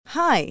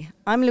Hi,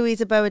 I'm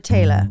Louisa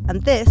Boa-Taylor,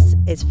 and this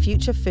is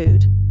Future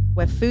Food,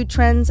 where food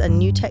trends and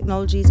new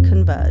technologies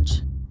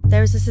converge.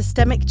 There is a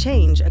systemic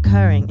change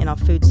occurring in our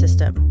food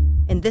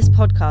system. In this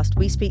podcast,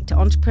 we speak to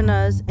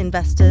entrepreneurs,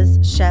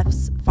 investors,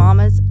 chefs,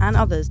 farmers, and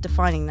others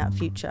defining that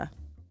future.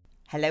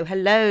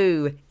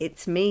 Hello,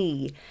 it's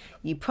me.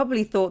 You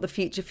probably thought the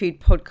Future Food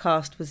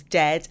podcast was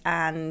dead,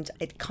 and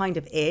it kind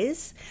of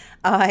is.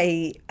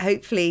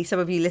 Hopefully some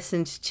of you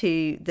listened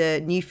to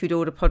the New Food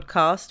Order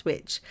podcast,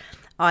 which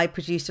I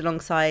produced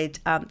alongside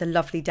the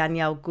lovely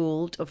Danielle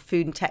Gould of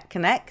Food and Tech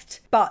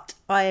Connect. But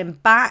I am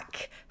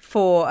back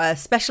for a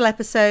special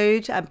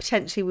episode, and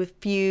potentially with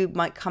few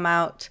might come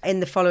out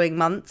in the following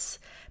months.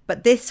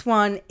 But this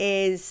one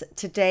is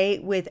today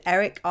with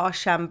Eric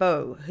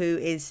Archambeau, who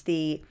is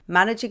the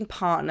managing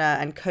partner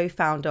and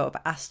co-founder of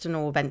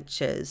Astanor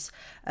Ventures,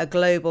 a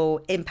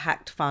global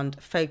impact fund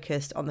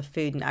focused on the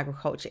food and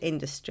agriculture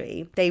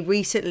industry. They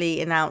recently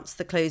announced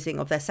the closing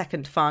of their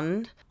second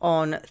fund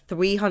on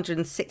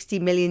 360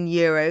 million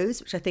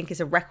euros, which I think is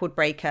a record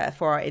breaker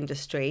for our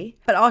industry.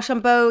 But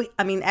Archambeau,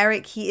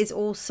 Eric, he is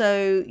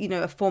also,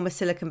 a former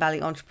Silicon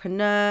Valley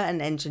entrepreneur and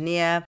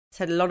engineer. He's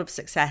had a lot of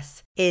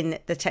success in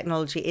the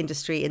technology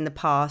industry in the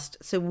past.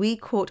 So we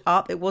caught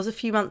up, it was a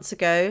few months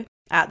ago,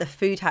 at the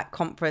Food Hack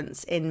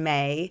conference in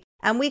May.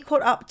 And we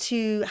caught up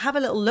to have a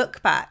little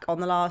look back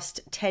on the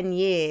last 10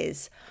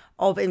 years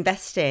of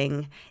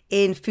investing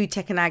in food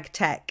tech and ag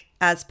tech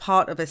as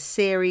part of a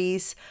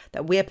series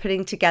that we're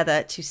putting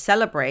together to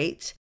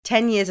celebrate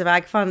 10 years of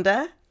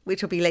AgFunder,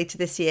 which will be later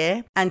this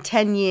year, and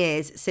 10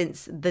 years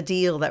since the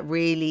deal that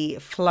really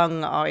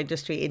flung our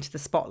industry into the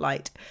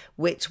spotlight,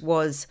 which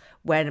was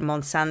when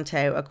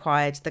Monsanto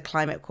acquired the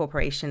Climate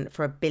Corporation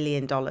for $1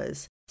 billion.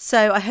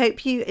 So I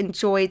hope you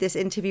enjoyed this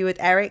interview with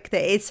Eric.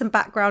 There is some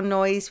background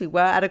noise. We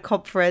were at a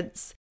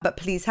conference, but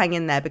please hang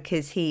in there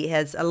because he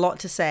has a lot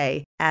to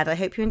say, and I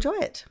hope you enjoy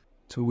it.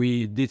 So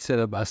we did set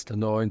up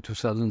Astanor in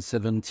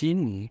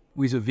 2017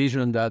 with a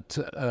vision that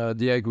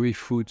the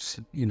agri-food,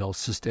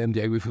 system,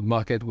 the agri-food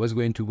market was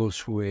going to go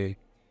through a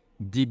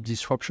deep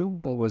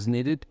disruption that was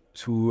needed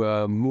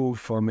to move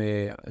from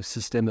a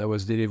system that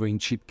was delivering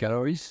cheap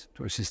calories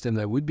to a system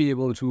that would be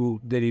able to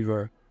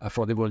deliver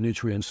affordable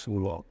nutrients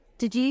to all.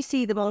 Did you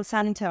see the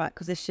Monsanto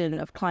acquisition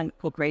of Climate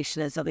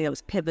Corporation as something that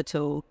was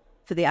pivotal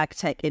for the ag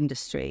tech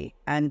industry?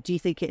 And do you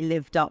think it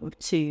lived up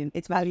to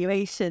its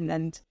valuation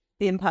and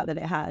the impact that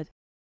it had?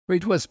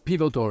 It was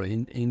pivotal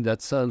in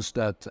that sense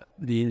that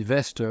the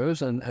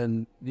investors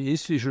and the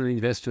institutional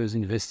investors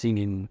investing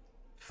in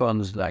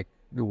funds like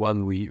the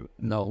one we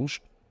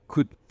launched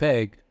could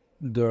peg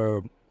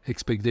their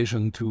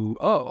expectation to,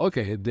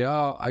 there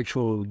are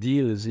actual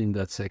deals in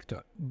that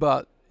sector.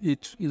 But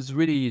it is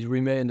really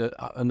remained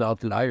an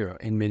outlier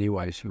in many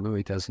ways.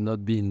 It has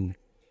not been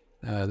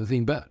the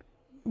thing, but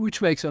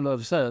which makes a lot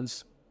of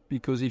sense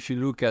because if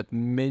you look at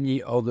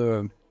many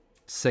other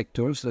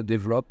sectors that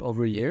develop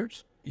over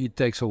years, it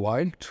takes a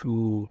while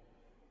to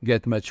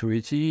get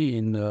maturity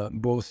in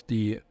both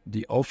the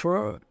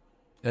offer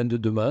and the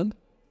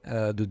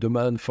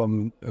demand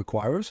from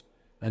acquirers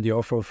and the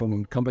offer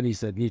from companies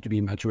that need to be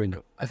mature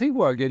enough. I think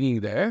we are getting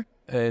there,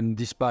 and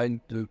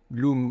despite the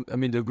gloom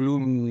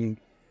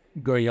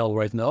going on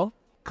right now,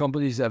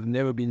 companies have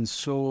never been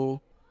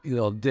so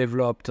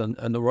developed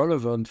and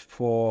relevant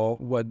for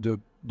what the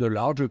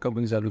larger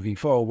companies are looking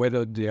for,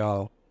 whether they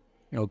are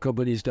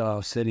companies that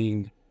are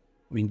selling,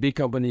 big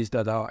companies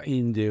that are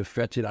in the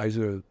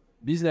fertilizer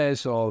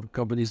business or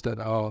companies that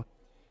are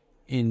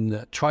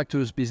in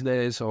tractors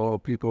business or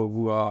people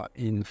who are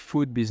in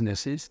food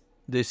businesses.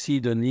 They see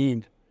the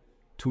need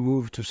to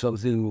move to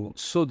something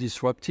so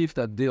disruptive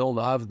that they don't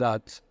have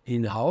that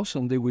in-house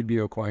and they will be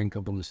acquiring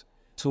companies.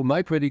 So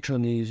my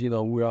prediction is,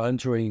 we are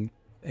entering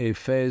a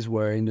phase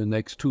where in the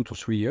next 2 to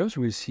 3 years,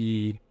 we'll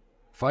see,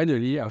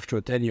 finally,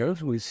 after 10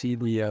 years, we'll see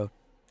the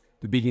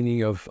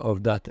beginning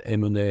of that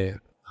M&A.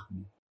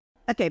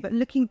 Okay, but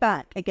looking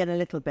back again a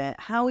little bit,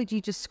 how would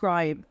you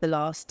describe the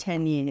last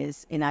 10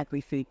 years in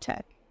agri-food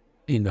tech?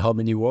 In how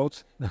many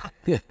words?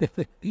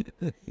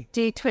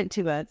 Do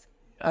 20 words.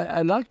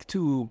 I like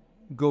to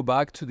go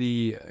back to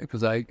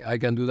because I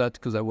can do that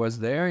because I was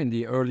there in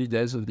the early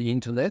days of the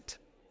internet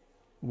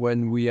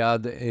when we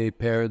had a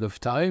period of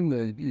time.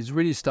 It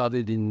really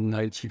started in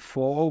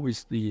 94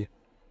 with the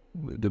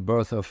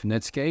birth of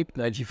Netscape,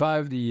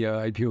 95, the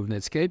IPO of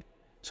Netscape.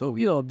 So,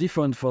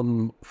 different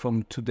from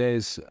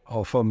today's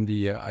or from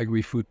the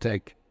agri-food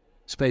tech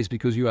space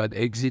because you had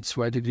exits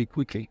relatively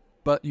quickly.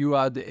 But you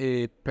had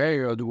a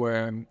period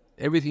where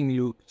everything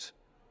looked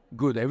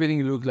good.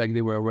 Everything looked like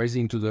they were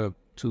rising to the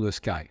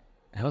sky.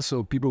 And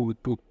also people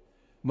would put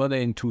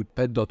money into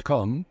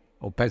pet.com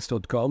or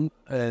pets.com,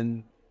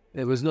 and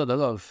there was not a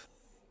lot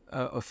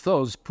of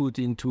thoughts put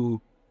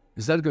into,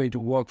 is that going to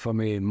work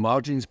from a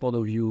margins point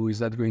of view? Is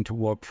that going to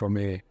work from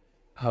a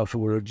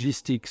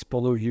logistics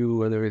point of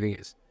view and everything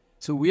is.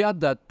 So we had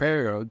that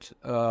period,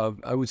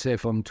 I would say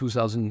from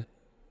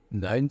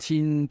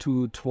 2019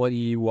 to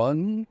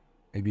 21,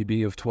 maybe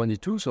beginning of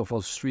 22, so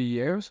for 3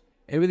 years,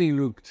 everything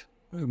looked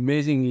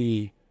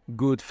amazingly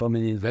good from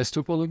an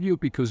investor point of view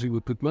because you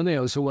would put money,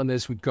 or someone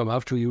else would come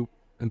after you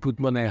and put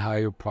money at a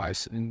higher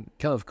price, and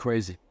kind of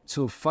crazy.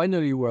 So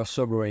finally we're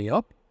sobering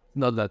up.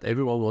 Not that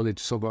everyone wanted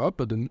to sober up,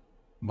 but the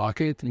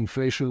market,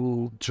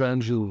 inflation,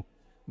 change,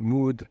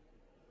 mood,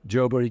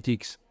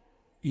 geopolitics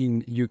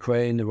in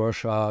Ukraine,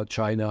 Russia,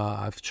 China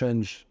have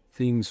changed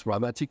things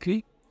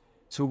dramatically.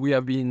 So we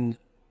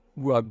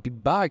are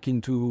back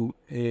into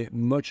a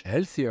much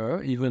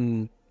healthier,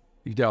 even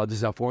if there are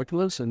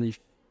disappointments and if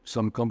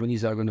some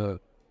companies are going to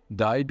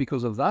die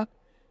because of that.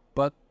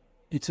 But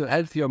it's a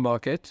healthier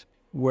market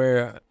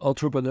where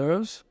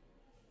entrepreneurs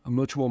are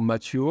much more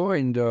mature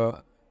in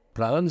their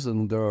plans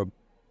and their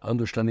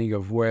understanding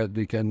of where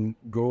they can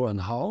go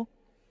and how.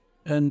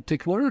 And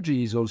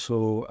technology is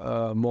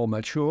also more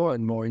mature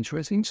and more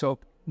interesting. So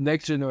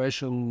next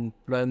generation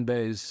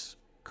plant-based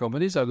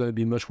companies are going to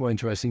be much more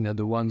interesting than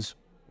the ones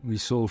we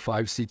saw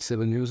 5, 6,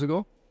 7 years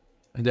ago.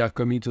 And they are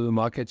coming to the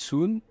market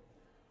soon.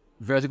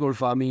 Vertical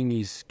farming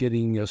is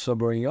getting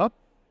sobering up.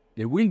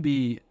 There will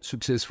be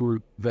successful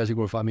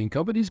vertical farming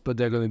companies, but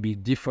they're going to be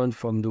different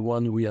from the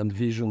one we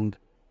envisioned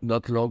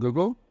not long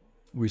ago,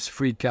 with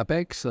free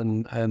capex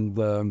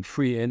and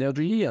free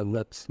energy, and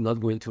that's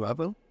not going to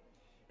happen.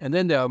 And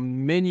then there are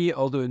many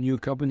other new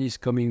companies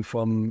coming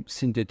from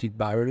synthetic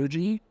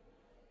biology,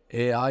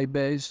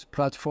 AI-based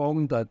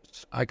platform that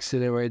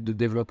accelerate the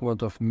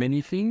development of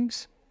many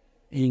things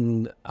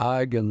in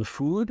ag and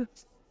food.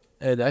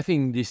 And I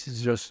think this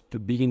is just the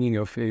beginning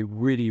of a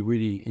really,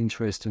 really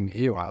interesting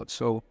era.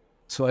 So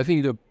I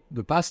think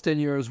the past 10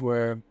 years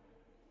were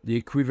the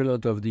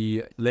equivalent of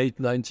the late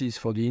 90s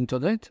for the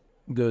internet.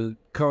 The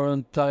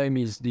current time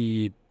is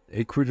the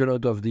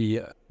equivalent of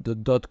the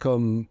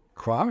dot-com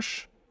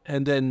crash.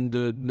 And then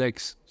the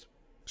next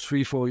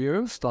 3-4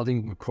 years,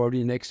 starting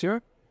probably next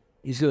year,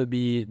 is going to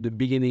be the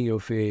beginning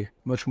of a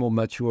much more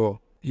mature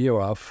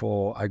era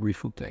for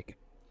agri-foodtech.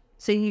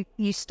 So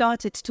you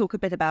started to talk a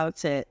bit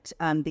about it,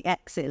 the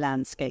exit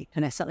landscape,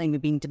 and it's something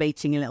we've been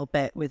debating a little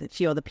bit with a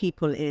few other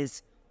people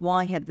is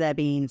why have there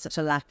been such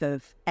a lack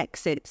of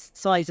exits,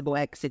 sizable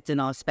exits in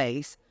our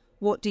space?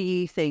 What do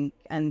you think?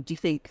 And do you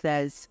think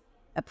there's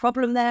a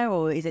problem there,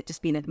 or is it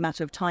just been a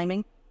matter of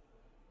timing?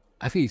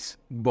 I think it's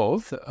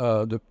both,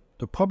 the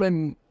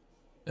problem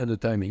and the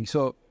timing.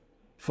 So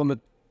from a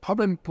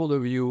problem point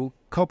of view,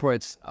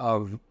 corporates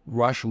are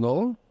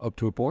rational up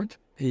to a point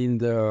in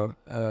their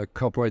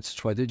corporate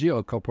strategy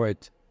or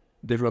corporate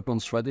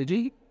development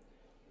strategy.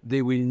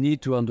 They will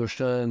need to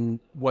understand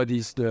what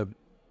is the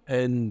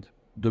end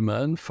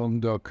demand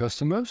from their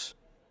customers.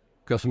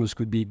 Customers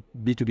could be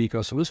B2B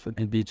customers, but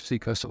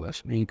B2C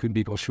customers. I mean, it could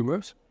be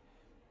consumers.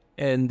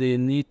 And they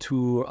need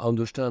to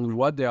understand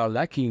what they are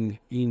lacking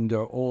in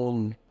their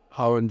own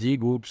R&D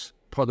groups,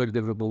 product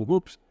development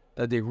groups,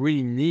 that they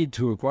really need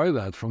to acquire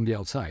that from the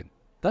outside.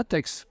 That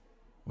takes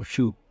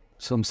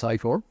some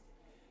cycle.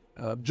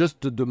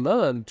 Just the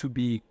demand to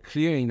be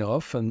clear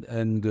enough and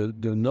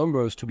the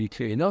numbers to be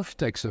clear enough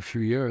takes a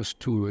few years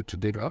to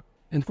develop.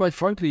 And quite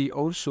frankly,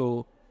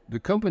 also, the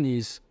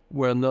companies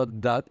were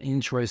not that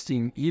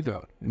interesting either.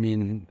 I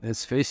mean,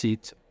 let's face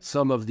it,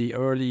 some of the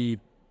early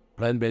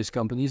plant-based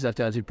companies,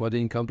 alternative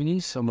protein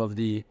companies, some of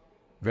the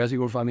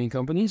vertical farming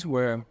companies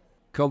were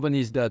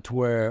companies that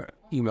were,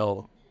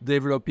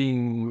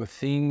 developing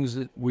things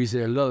with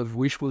a lot of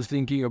wishful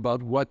thinking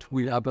about what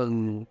will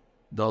happen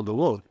down the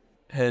road.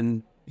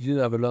 And you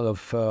have a lot of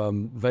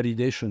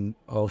validation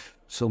of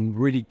some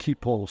really key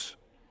points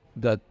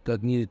that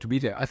needed to be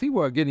there. I think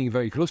we're getting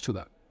very close to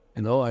that,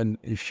 and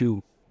if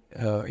you,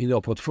 in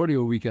our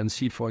portfolio, we can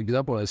see, for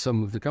example, as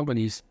some of the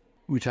companies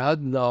which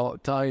had now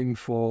time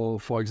for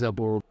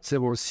example,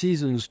 several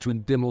seasons to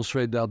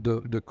demonstrate that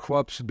the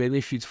crops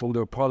benefits from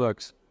their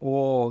products,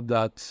 or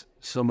that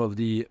some of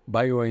the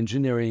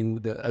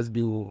bioengineering that has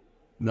been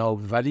now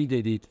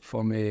validated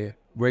from a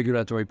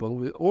regulatory point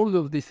of view. All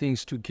of these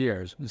things took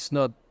years. It's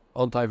not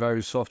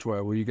antivirus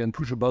software where you can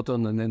push a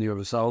button and then you have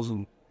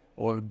 1,000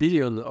 or 1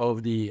 billion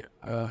of the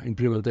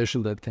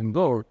implementation that can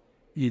go.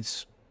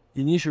 It's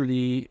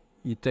initially,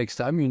 it takes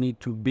time. You need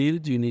to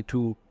build, you need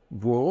to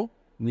grow,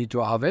 you need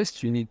to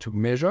harvest, you need to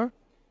measure.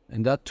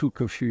 And that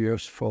took a few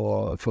years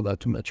for that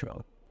to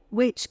mature.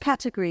 Which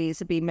categories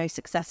have been most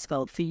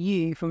successful for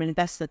you from an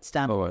investment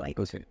standpoint?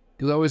 Okay.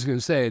 Because I was going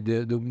to say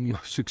the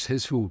most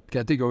successful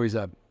categories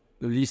are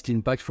the least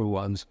impactful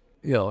ones.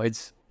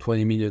 It's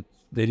 20-minute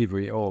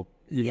delivery, or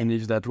even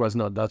if that was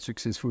not that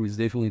successful, it's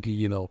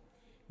definitely,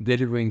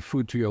 delivering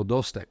food to your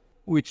doorstep,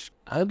 which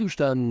I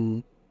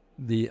understand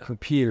the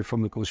appeal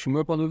from the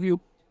consumer point of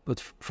view, but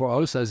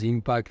for us as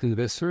impact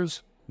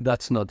investors,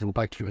 that's not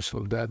impactful.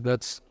 So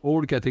that's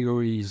all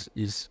categories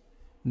is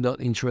not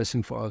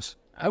interesting for us.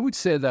 I would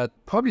say that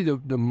probably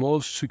the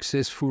most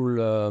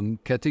successful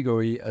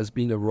category has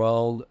been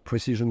around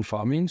precision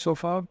farming so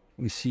far.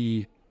 We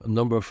see a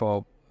number of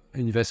our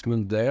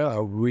investments there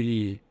are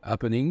really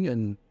happening,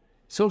 and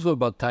it's also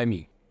about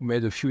timing. We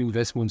made a few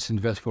investments in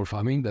vertical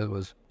farming. That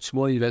was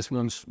small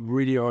investments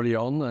really early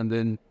on, and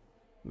then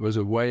there was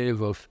a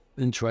wave of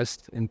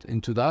interest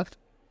into that,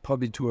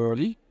 probably too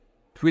early.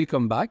 It will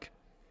come back.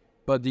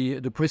 But the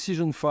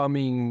precision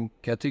farming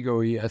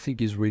category, I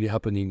think, is really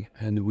happening.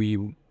 And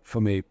we,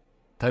 from a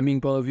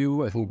timing point of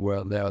view, I think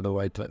we're there at the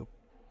right time.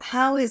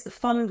 How is the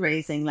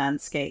fundraising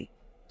landscape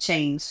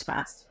changed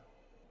fast?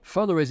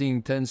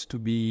 Fundraising tends to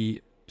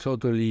be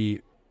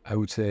totally, I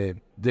would say,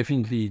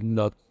 definitely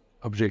not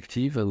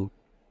objective and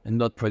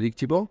not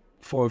predictable.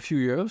 For a few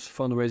years,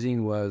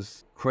 fundraising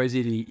was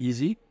crazily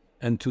easy,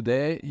 and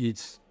today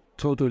it's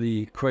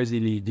totally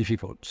crazily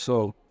difficult.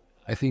 So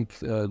I think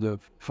the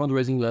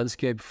fundraising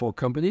landscape for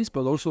companies,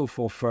 but also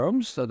for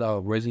firms that are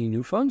raising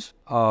new funds,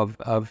 have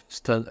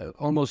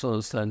almost on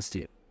a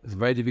standstill. It's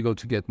very difficult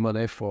to get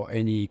money for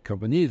any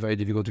company. It's very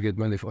difficult to get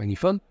money for any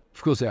fund.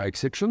 Of course, there are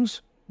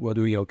exceptions. We're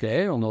doing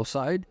okay on our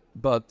side.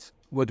 But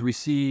what we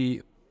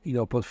see in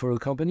our portfolio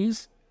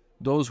companies,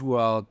 those who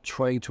are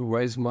trying to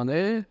raise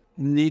money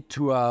need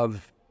to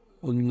have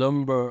a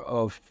number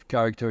of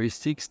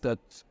characteristics that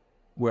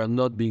were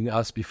not being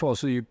asked before.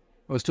 So I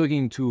was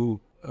talking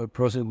to a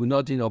person who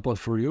not in our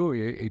portfolio,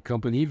 a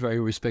company, very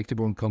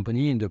respectable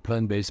company in the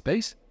plant-based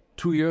space.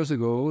 2 years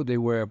ago, they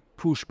were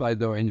pushed by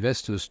their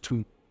investors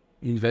to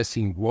invest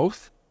in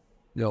growth,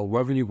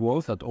 revenue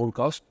growth at all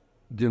costs.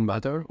 Didn't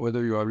matter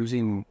whether you are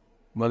losing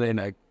money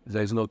like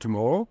there's no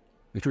tomorrow.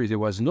 Actually, there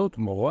was no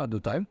tomorrow at the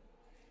time.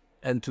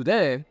 And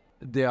today,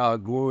 they are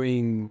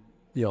growing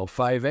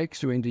 5x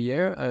during the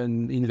year,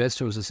 and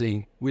investors are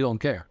saying, we don't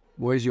care.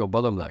 Where's your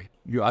bottom line?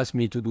 You asked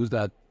me to do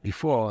that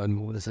before,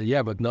 and they say,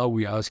 yeah, but now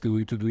we ask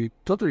you to do it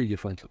totally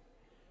differently.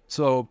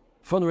 So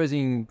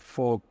fundraising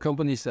for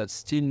companies that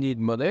still need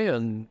money,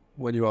 and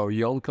when you are a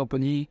young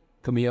company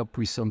coming up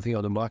with something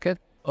on the market,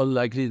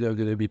 unlikely they're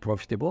going to be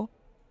profitable.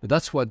 But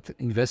that's what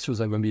investors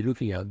are going to be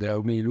looking at. They're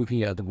going to be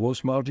looking at the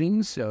gross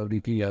margins, they're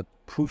looking at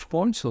proof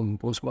points on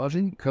gross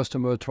margin,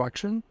 customer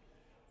attraction,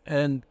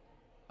 and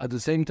at the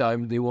same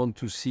time, they want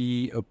to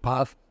see a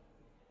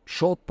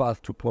short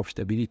path to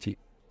profitability.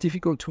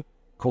 Difficult to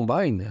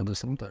combine at the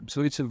same time.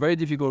 So it's a very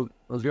difficult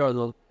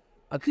environment,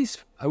 at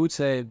least I would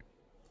say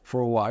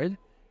for a while.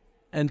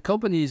 And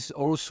companies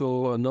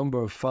also, a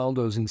number of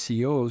founders and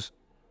CEOs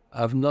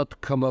have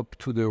not come up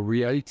to the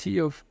reality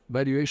of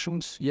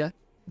valuations yet.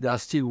 They are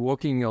still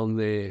working on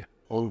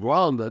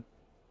ground that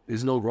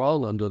there's no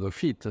ground under their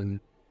feet,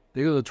 and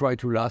they're going to try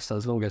to last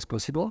as long as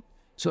possible.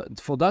 So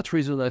for that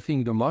reason, I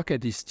think the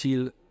market is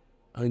still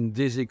in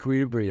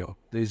disequilibrium.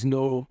 There's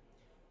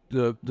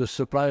the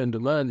supply and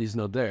demand is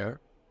not there.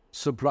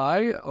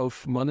 Supply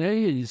of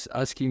money is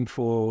asking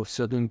for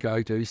certain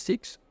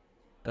characteristics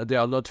that they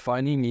are not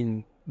finding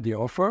in the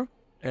offer.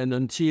 And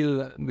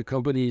until the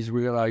companies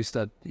realize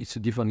that it's a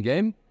different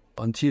game,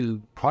 until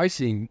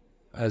pricing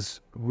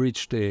has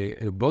reached a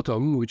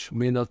bottom, which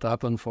may not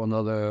happen for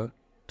another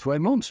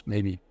 12 months,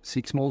 maybe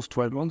 6 months,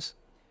 12 months,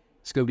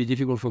 it's going to be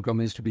difficult for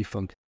companies to be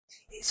funded.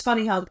 It's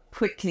funny how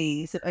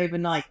quickly,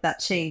 overnight, that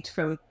changed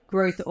from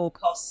growth at all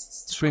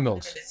costs to 3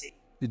 months.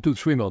 It took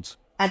 3 months.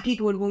 And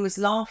people would have almost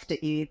laughed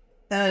at you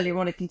earlier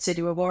on if you said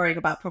you were worrying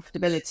about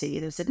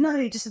profitability. They said, no,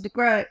 you just have to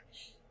grow it.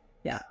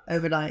 Yeah,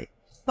 overnight.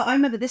 But I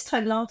remember this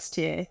time last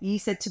year, you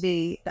said to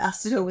me that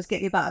Astanor was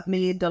getting about $1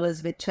 million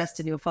of interest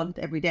in your fund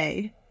every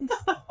day.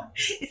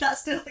 Is that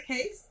still the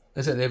case?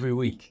 I said every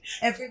week.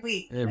 Every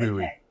week? Every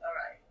week. All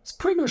right. It's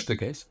pretty much the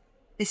case.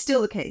 It's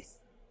still the case?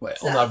 Well,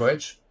 on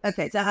average.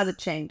 Okay, so that hasn't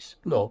changed?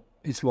 No,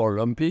 it's more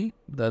lumpy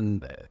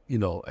than,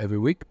 every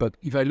week. But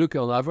if I look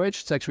on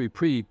average, it's actually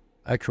pretty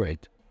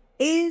accurate.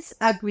 Is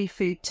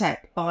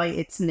agri-food-tech by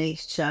its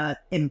nature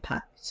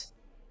impact?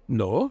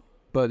 No,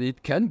 but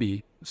it can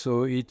be.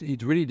 So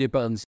it really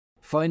depends.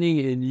 Finding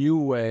a new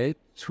way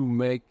to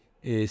make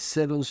a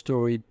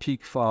 7-story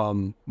pig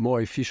farm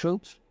more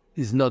efficient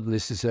is not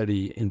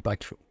necessarily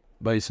impactful,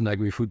 but it's an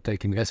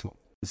agri-food-tech investment.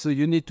 So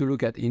you need to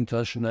look at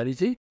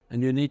intentionality,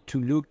 and you need to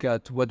look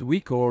at what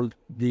we call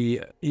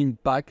the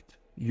impact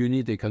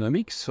unit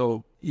economics.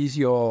 So is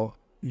your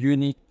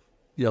unit,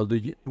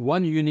 the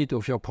one unit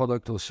of your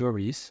product or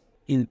service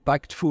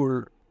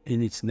impactful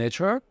in its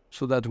nature,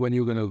 so that when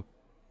you're going to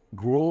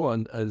grow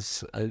and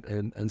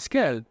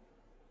scale,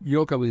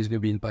 your company is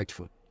going to be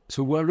impactful.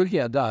 So we're looking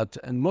at that,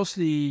 and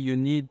mostly you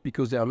need,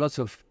 because there are lots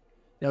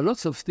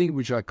of things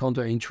which are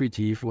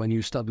counterintuitive when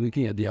you start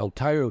looking at the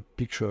entire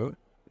picture,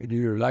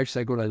 your life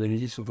cycle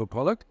analysis of a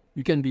product.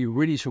 You can be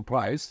really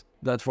surprised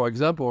that, for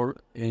example,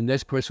 an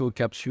espresso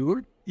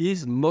capsule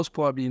is most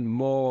probably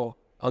more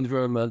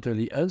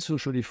environmentally and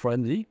socially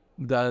friendly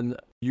than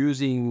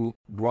using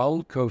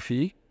ground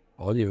coffee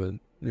or even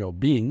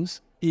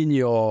beans in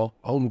your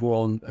home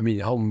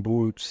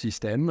brewed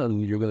system,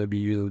 and you're going to be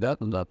using that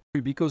and that.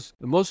 Because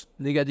the most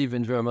negative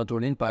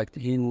environmental impact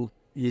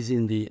is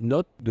in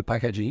not the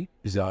packaging,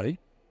 bizarrely.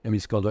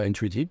 It's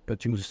counterintuitive,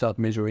 but you start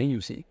measuring,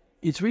 you see.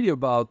 It's really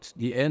about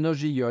the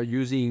energy you are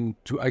using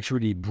to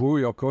actually brew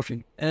your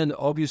coffee, and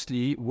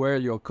obviously where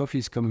your coffee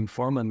is coming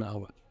from and how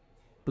much.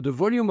 But the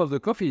volume of the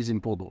coffee is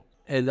important.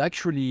 And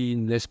actually,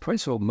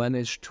 Nespresso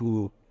managed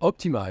to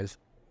optimize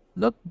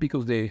not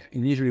because they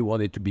initially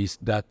wanted to be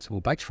that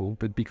impactful,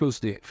 but because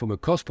they, from a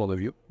cost point of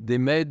view, they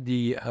made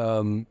the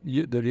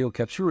little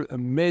capsule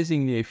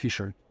amazingly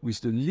efficient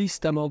with the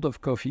least amount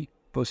of coffee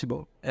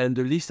possible and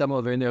the least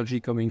amount of energy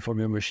coming from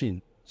your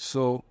machine.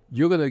 So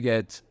you're going to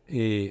get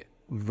a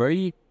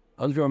very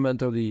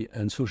environmentally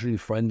and socially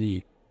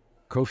friendly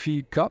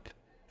coffee cup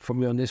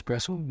from your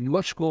Nespresso,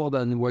 much more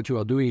than what you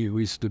are doing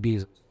with the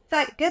beans.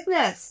 Thank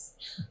goodness.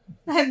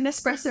 I have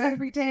Nespresso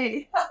every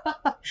day.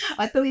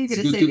 I thought you were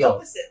going to say the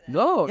opposite.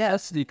 No,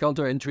 that's the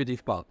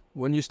counterintuitive part.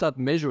 When you start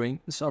measuring,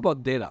 it's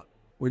about data.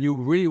 When you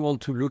really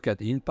want to look at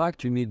the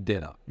impact, you need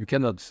data. You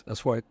cannot,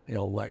 that's why,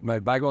 like my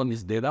background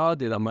is data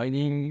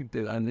mining,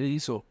 data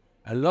analysis. So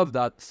I love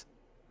that,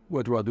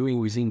 what we're doing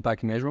with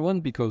impact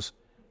measurement, because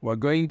we're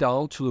going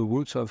down to the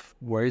roots of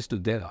where is the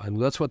data.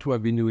 And that's what we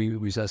have been doing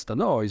with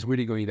Astanor, is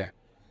really going there.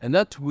 And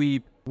that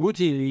we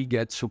routinely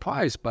get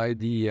surprised by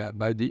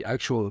the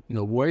actual,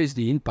 where is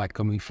the impact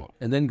coming from?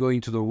 And then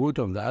going to the root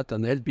of that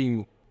and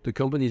helping the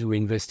companies we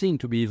invest in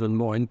to be even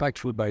more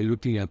impactful by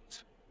looking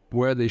at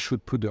where they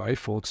should put their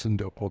efforts in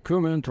the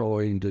procurement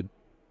or in the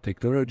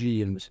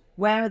technology. And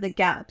where are the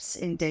gaps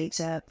in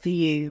data for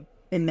you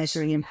in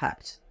measuring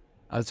impact?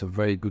 That's a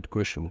very good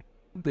question.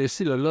 There's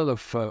still a lot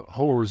of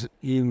holes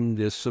in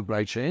the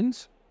supply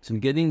chains. So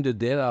getting the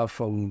data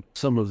from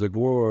some of the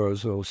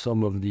growers or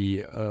some of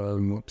the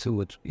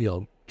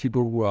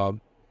people who are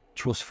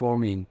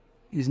transforming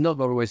is not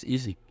always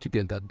easy to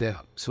get that data.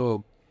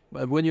 So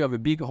when you have a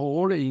big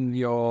hole in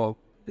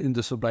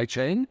the supply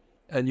chain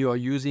and you are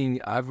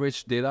using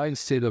average data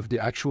instead of the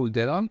actual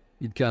data,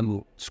 it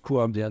can screw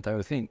up the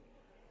entire thing.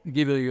 I'll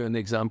give you an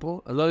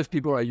example. A lot of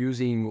people are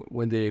using,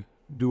 when they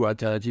do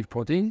alternative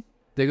protein,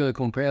 they're going to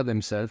compare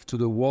themselves to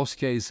the worst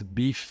case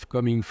beef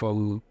coming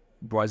from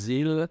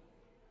Brazil,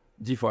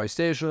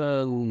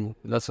 deforestation,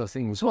 lots of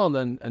things, so on.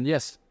 And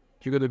yes,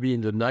 you're going to be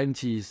in the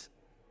 90s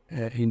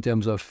in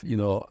terms of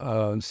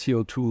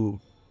CO2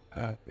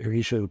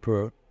 emission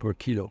per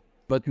kilo.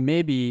 But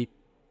maybe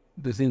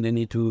the thing they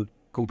need to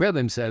compare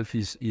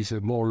themselves is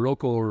a more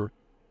local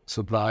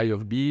supply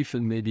of beef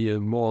and maybe a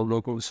more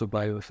local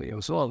supply of things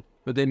and so on.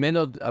 But they may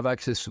not have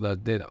access to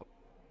that data.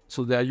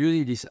 So they're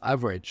using this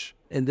average.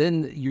 And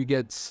then you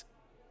get,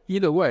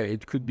 either way,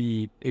 it could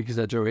be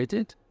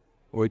exaggerated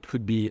or it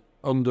could be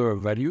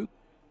undervalued,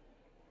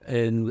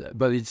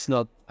 but it's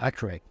not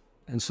accurate.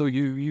 And so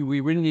we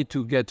really need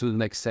to get to the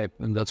next step,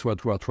 and that's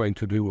what we're trying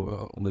to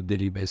do on a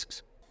daily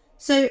basis.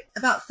 So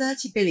about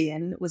 30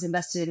 billion was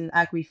invested in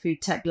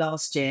agri-foodtech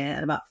last year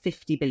and about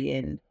 50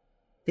 billion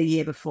the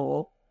year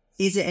before.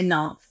 Is it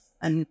enough,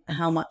 and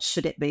how much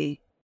should it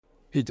be?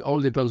 It all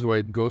depends where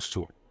it goes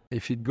to.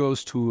 If it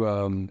goes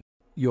to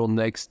your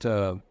next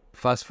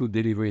fast food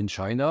delivery in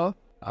China,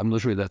 I'm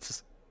not sure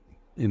that's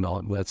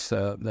not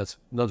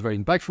very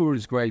impactful.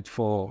 It's great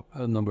for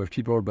a number of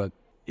people, but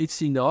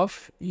it's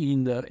enough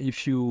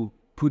if you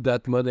put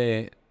that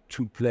money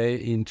to play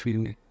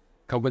into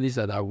companies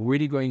that are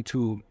really going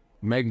to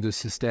make the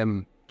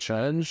system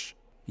change.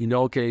 In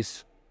our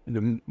case, in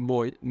the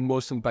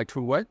most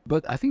impactful way.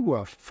 But I think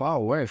we're far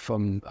away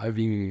from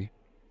having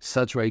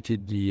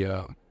saturated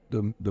the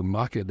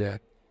market there.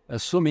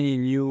 There's so many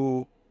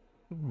new,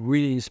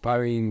 really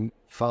inspiring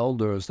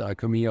founders that are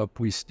coming up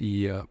with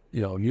the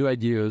new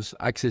ideas,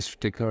 access to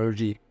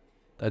technology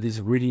that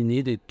is really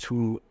needed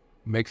to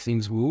make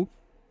things move.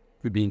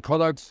 Could be in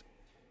products,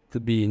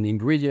 could be in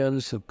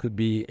ingredients, it could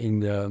be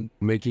in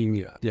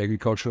making the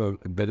agriculture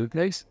a better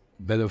place,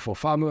 better for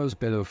farmers,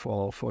 better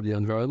for the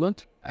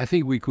environment. I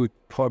think we could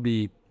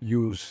probably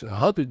use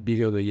 100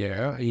 billion a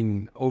year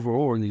in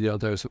overall in the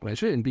entire supply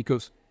chain,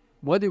 because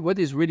what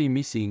is really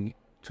missing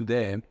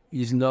today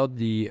is not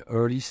the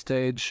early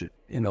stage,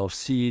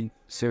 seed,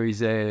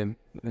 Series A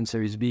and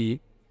Series B.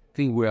 I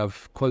think we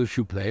have quite a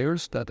few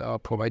players that are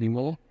providing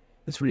more.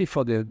 It's really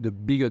for the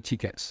bigger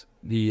tickets,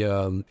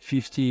 the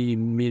 50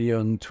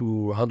 million to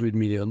 100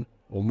 million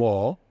or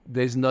more.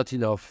 There's not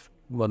enough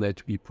money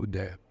to be put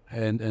there.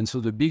 And so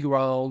the big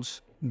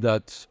rounds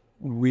that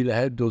will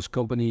help those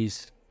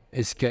companies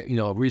escape,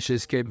 reach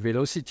escape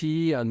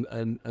velocity and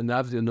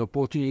have an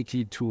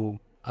opportunity to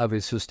have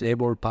a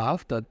sustainable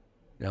path that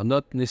they are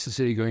not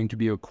necessarily going to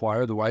be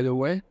acquired right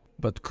away,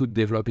 but could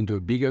develop into a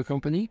bigger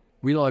company.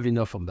 We don't have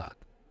enough of that.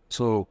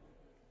 So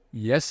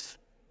yes,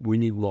 we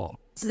need more.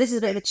 So this is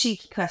a bit of a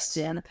cheeky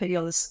question, I put you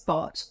on the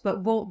spot,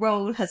 but what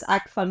role has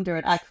AgFunder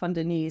and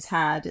AgFunder News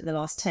had in the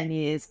last 10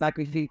 years of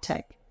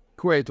agri-foodtech?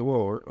 Great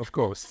role, of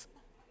course.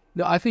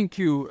 No, I think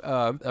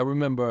I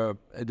remember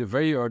at the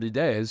very early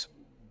days,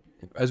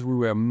 as we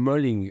were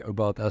mulling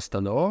about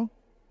Astanor,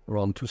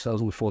 around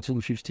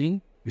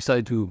 2014-15, we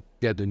started to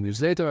get the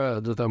newsletter.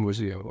 At the time, it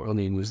was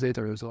only a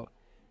newsletter as well.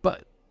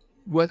 But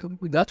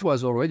that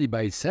was already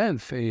by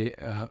itself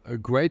a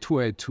great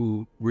way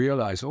to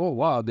realize, oh,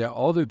 wow, there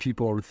are other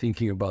people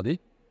thinking about it,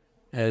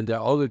 and there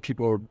are other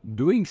people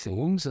doing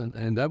things.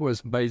 And that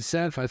was by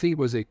itself, I think it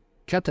was a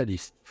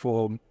catalyst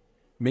for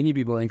many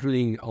people,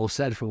 including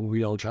ourselves, when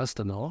we launched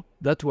Astanor.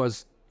 That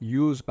was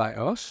used by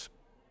us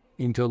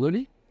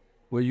internally,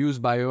 were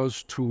used by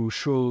us to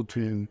show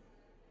to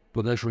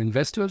potential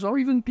investors or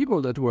even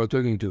people that we're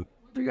talking to.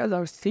 You guys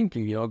are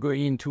thinking,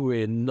 going into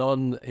a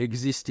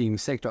non-existing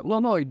sector.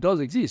 No, it does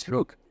exist.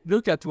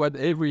 Look at what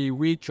every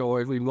week or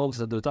every month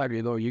at the time,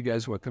 you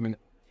guys were coming.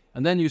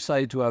 And then you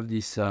decided to have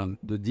this,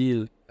 the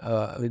deal,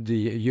 the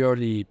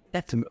yearly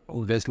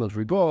investment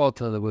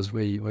report, and that was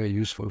very, very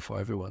useful for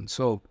everyone.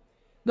 So,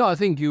 no, I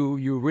think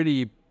you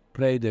really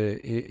played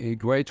a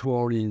great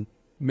role in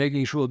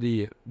making sure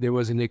there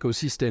was an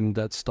ecosystem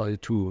that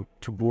started to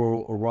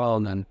grow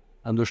around and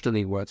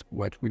understanding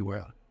what we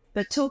were.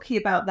 But talking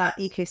about that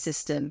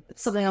ecosystem,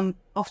 something I'm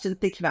often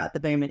thinking about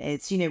at the moment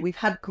is, we've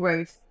had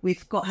growth,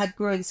 had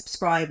growing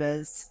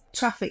subscribers,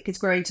 traffic is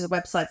growing to the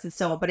websites and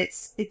so on, but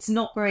it's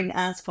not growing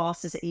as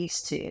fast as it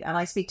used to. And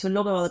I speak to a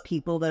lot of other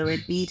people that are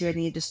leader in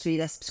the industry,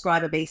 their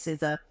subscriber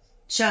bases are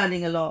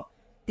churning a lot.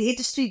 The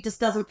industry just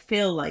doesn't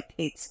feel like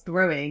it's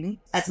growing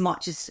as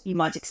much as you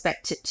might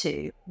expect it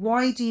to.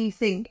 Why do you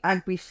think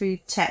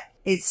agri-food tech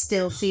is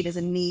still seen as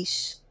a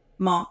niche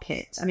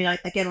market? I mean, I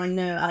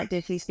know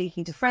anecdotally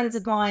speaking to friends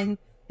of mine,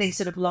 they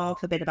sort of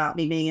laugh a bit about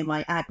me being in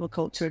my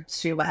agriculture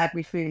industry or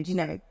agri-food,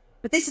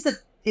 but this is the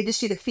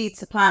industry that feeds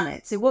the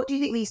planet. So what do you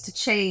think needs to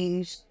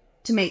change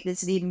to make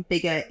this an even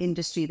bigger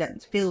industry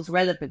that feels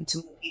relevant to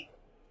more people?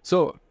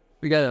 So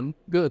again, I'm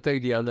going to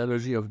take the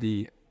analogy of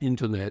the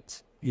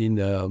internet.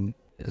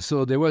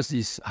 So there was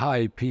this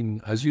hype in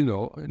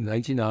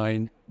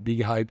 99,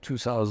 big hype,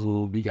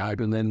 2000, big hype,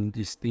 and then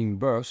this thing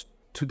burst.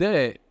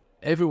 Today,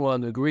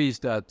 everyone agrees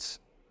that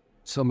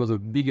some of the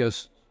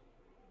biggest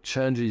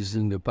changes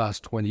in the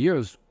past 20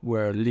 years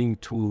were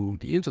linked to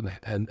the internet,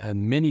 and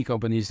many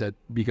companies that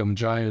become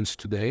giants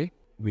today,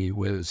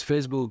 whether it's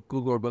Facebook,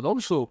 Google, but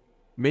also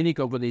many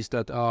companies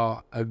that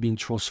have been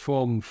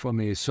transformed from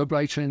a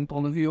supply chain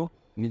point of view.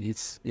 I mean,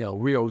 it's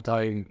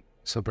real-time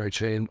supply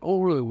chain.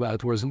 All of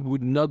that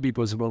would not be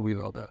possible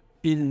without that.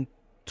 In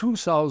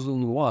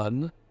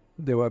 2001,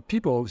 there were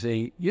people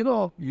saying,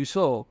 you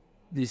saw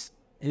this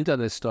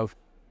internet stuff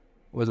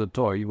was a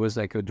toy. It was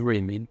like a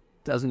dream. It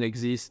doesn't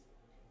exist.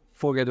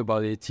 Forget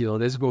about it.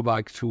 Let's go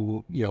back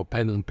to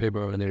pen and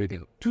paper and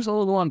everything.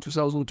 2001,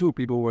 2002,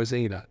 people were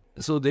saying that.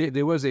 So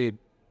there was a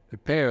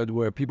period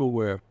where people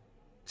were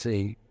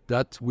saying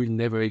that will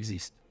never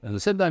exist. And at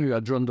the same time, you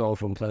had John Doerr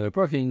from Kleiner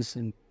Perkins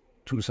in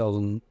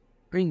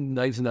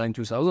 1999,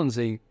 2000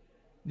 saying,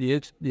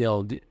 is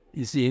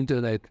the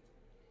internet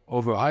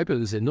overhyped?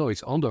 And they said, no,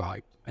 it's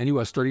underhyped. And he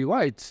was totally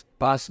right.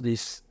 Past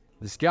this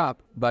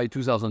gap, by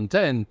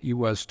 2010, he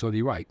was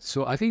totally right.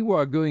 So I think we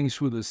are going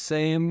through the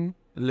same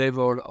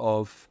level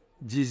of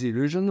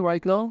disillusion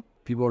right now.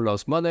 People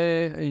lost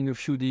money in a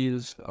few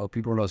deals, or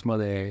people lost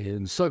money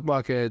in the stock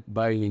market,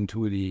 buying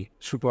into the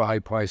super high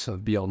price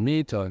of Beyond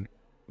Meat, and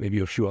maybe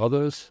a few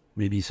others,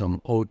 maybe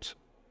some oat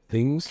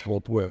things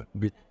that were a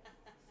bit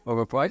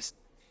overpriced.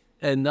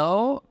 And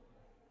now,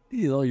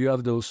 you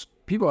have those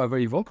people are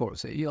very vocal,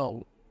 say,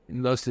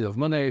 lost a lot of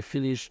money,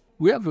 finished.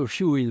 We have a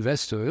few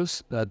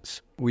investors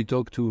that we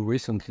talked to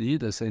recently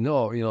that say,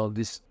 no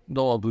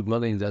one put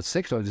money in that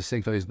sector. The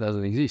sector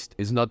doesn't exist.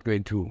 It's not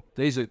going to.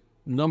 There's a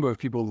number of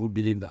people who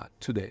believe that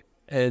today.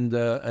 And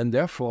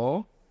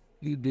therefore,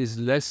 there's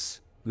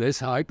less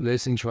hype,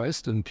 less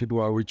interest, and people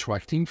are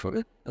retracting for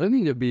it. I don't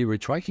think they'll be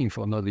retracting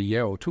for another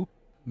year or two.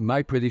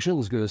 My prediction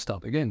is going to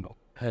start again, though.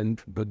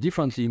 But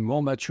differently,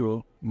 more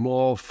mature,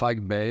 more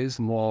fact-based,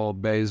 more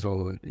based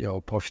on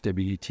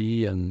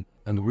profitability and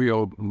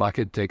real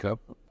market take-up.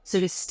 So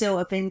it's still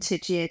a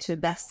vintage year to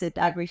invest in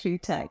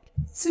agri-food tech.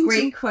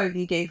 Great quote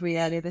you gave me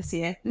earlier this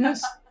year.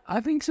 Yes,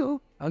 I think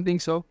so. I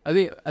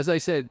think, as I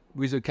said,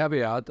 with a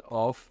caveat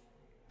of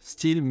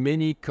still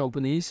many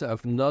companies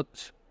have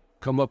not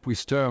come up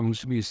with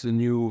terms with the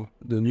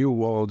new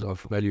world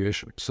of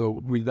valuation. So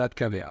with that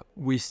caveat,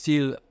 we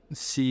still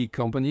see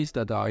companies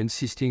that are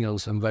insisting on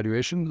some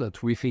valuation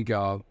that we think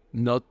are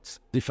not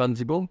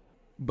defensible.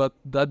 But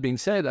that being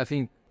said, I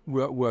think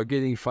we're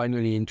getting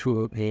finally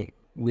into an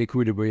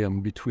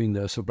equilibrium between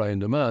the supply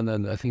and demand,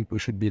 and I think we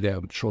should be there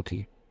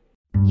shortly.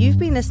 You've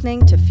been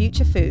listening to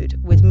Future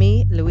Food with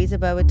me, Louisa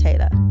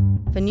Burwood-Taylor.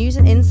 For news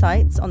and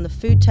insights on the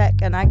food tech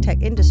and ag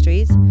tech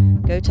industries,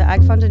 go to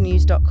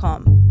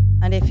agfundernews.com.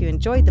 And if you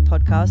enjoyed the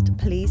podcast,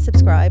 please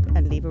subscribe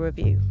and leave a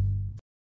review.